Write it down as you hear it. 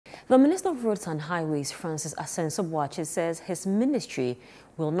The Minister of Roads and Highways, Francis Asensio-Boakye, says his ministry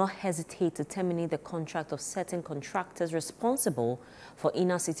will not hesitate to terminate the contract of certain contractors responsible for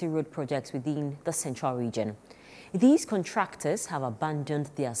inner city road projects within the central region. These contractors have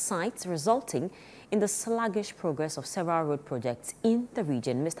abandoned their sites, resulting in the sluggish progress of several road projects in the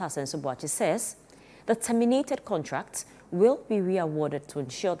region. Mr. Asensio-Boakye says the terminated contracts will be re-awarded to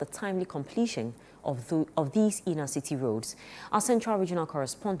ensure the timely completion of these inner city roads. Our Central Regional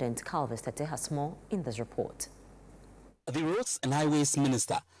Correspondent, Calvis Tete, has more in this report. The Roads and Highways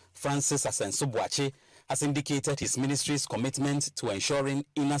Minister, Francis Asensio-Boakye, has indicated his ministry's commitment to ensuring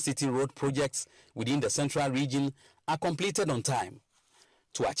inner city road projects within the central region are completed on time.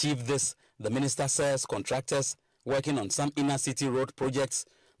 To achieve this, the minister says contractors working on some inner city road projects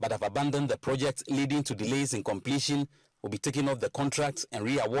but have abandoned the project, leading to delays in completion, will be taken off the contract and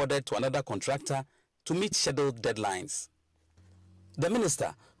re-awarded to another contractor to meet scheduled deadlines. The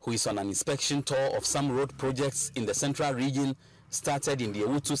minister, who is on an inspection tour of some road projects in the central region, started in the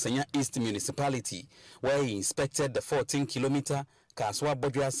Ewutu-Senya East municipality, where he inspected the 14-kilometer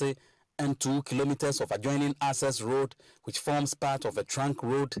Kaswa-Bojuase and 2 kilometers of adjoining access road, which forms part of a trunk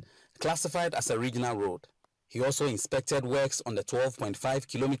road classified as a regional road. He also inspected works on the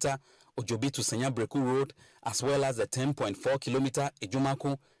 12.5-kilometer Ojobi-to-Senya Breku Road, as well as the 10.4-kilometer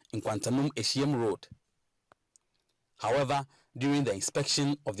Ejumaku in Kwantanum Eshiem Road. However, during the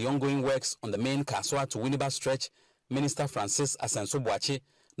inspection of the ongoing works on the main Kaswa to Winneba stretch, Minister Francis Asensio-Boakye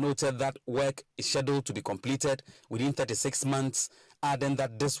noted that work is scheduled to be completed within 36 months, adding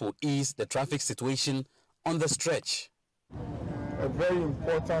that this will ease the traffic situation on the stretch. A very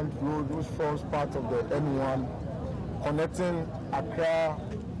important road which forms part of the N1, connecting Accra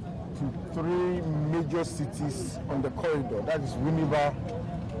to 3 major cities on the corridor. That is Winneba,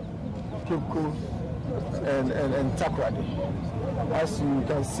 Cape Coast, and Takoradi. As you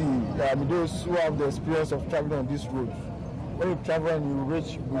can see, those who have the experience of traveling on this road, when you travel and you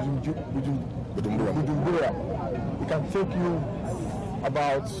reach Bujumbura, it can take you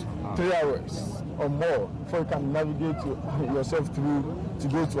about 3 hours or more before you can navigate yourself through to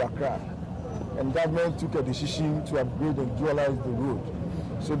go to Accra. And government took a decision to upgrade and dualize the road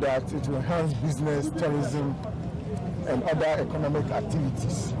so that it will enhance business, tourism, and other economic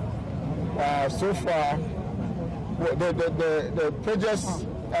activities. So far, the projects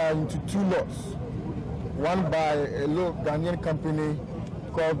are into 2 lots. One by a local Ghanaian company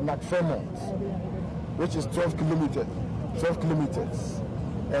called McFermont, which is 12 kilometers.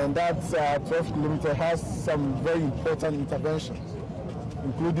 And that 12 kilometers has some very important interventions,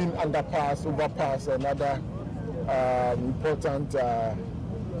 including underpass, overpass, and other important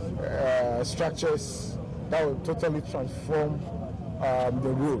structures that will totally transform the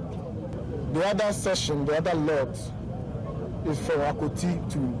road. The other section, the other lot, is from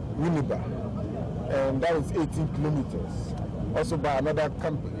Akoti to Winneba, and that is 18 kilometers. Also by another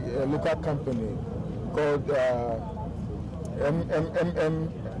company, a local company called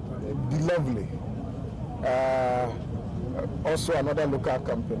Lovely, also another local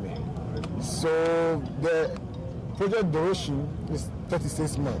company. So the project duration is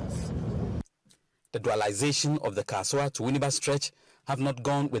 36 months. The dualization of the Kaswa to Winneba stretch have not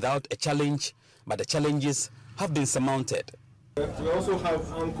gone without a challenge, but the challenges have been surmounted. We also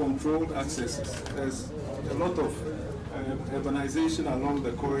have uncontrolled accesses. There's a lot of urbanization along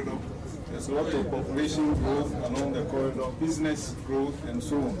the corridor. There's a lot of population growth along the corridor, business growth, and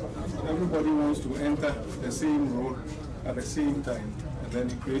so on. Everybody wants to enter the same road at the same time, and then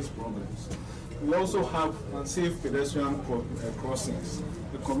it creates problems. We also have unsafe pedestrian crossings.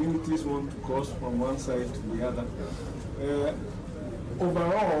 The communities want to cross from one side to the other.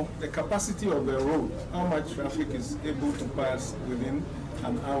 Overall, the capacity of the road, how much traffic is able to pass within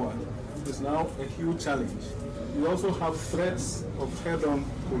an hour, is now a huge challenge. We also have threats of head-on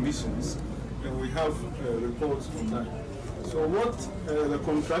collisions, and we have reports on that. So what the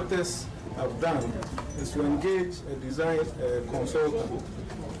contractors have done is to engage a design consultant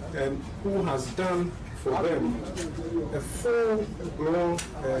who has done for them a full-blown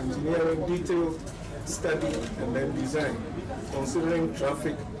engineering detailed study and then design, considering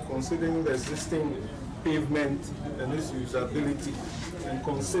traffic, considering the existing pavement and its usability, and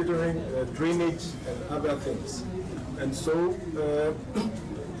considering drainage and other things. And so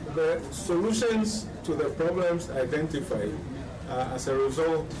the solutions to the problems identified as a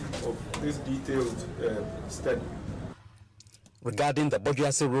result of this detailed study. Regarding the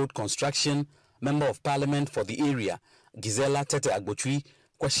Bojuase Road construction, Member of Parliament for the area, Gisela Tete Agbotwi,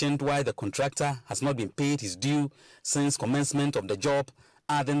 questioned why the contractor has not been paid his due since commencement of the job,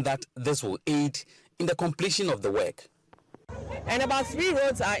 adding that this will aid in the completion of the work. And about 3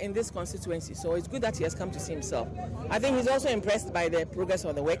 roads are in this constituency, so it's good that he has come to see himself. I think he's also impressed by the progress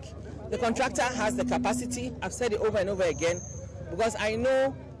of the work. The contractor has the capacity. I've said it over and over again, because I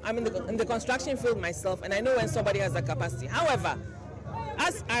know I'm in the construction field myself, and I know when somebody has the capacity. However,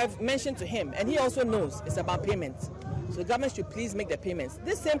 as I've mentioned to him, and he also knows, it's about payments. So the government should please make the payments.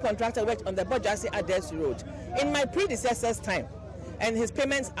 This same contractor worked on the Bojasi Adesi Road in my predecessor's time, and his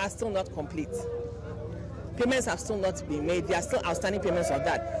payments are still not complete. Payments have still not been made. There are still outstanding payments on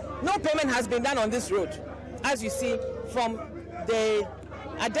that. No payment has been done on this road, as you see, from the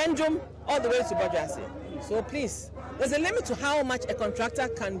addendum all the way to Bojasi. So please, there's a limit to how much a contractor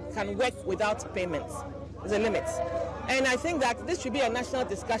can work without payments. There's a limit. And I think that this should be a national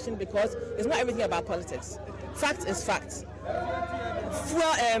discussion, because it's not everything about politics. Fact is fact.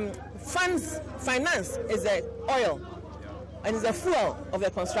 Finance is the oil and is the fuel of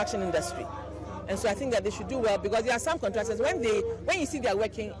the construction industry. And so I think that they should do well, because there are some contractors, when you see they are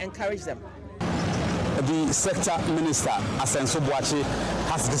working, encourage them. The sector minister, Asenso Boakye,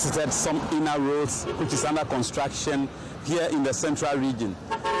 has visited some inner roads which is under construction here in the central region.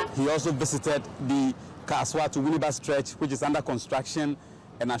 He also visited the Kaswa to Winneba stretch, which is under construction,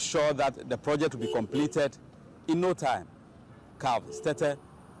 and assured that the project will be completed in no time. Calv Stete,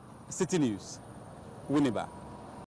 Citi News, Winneba.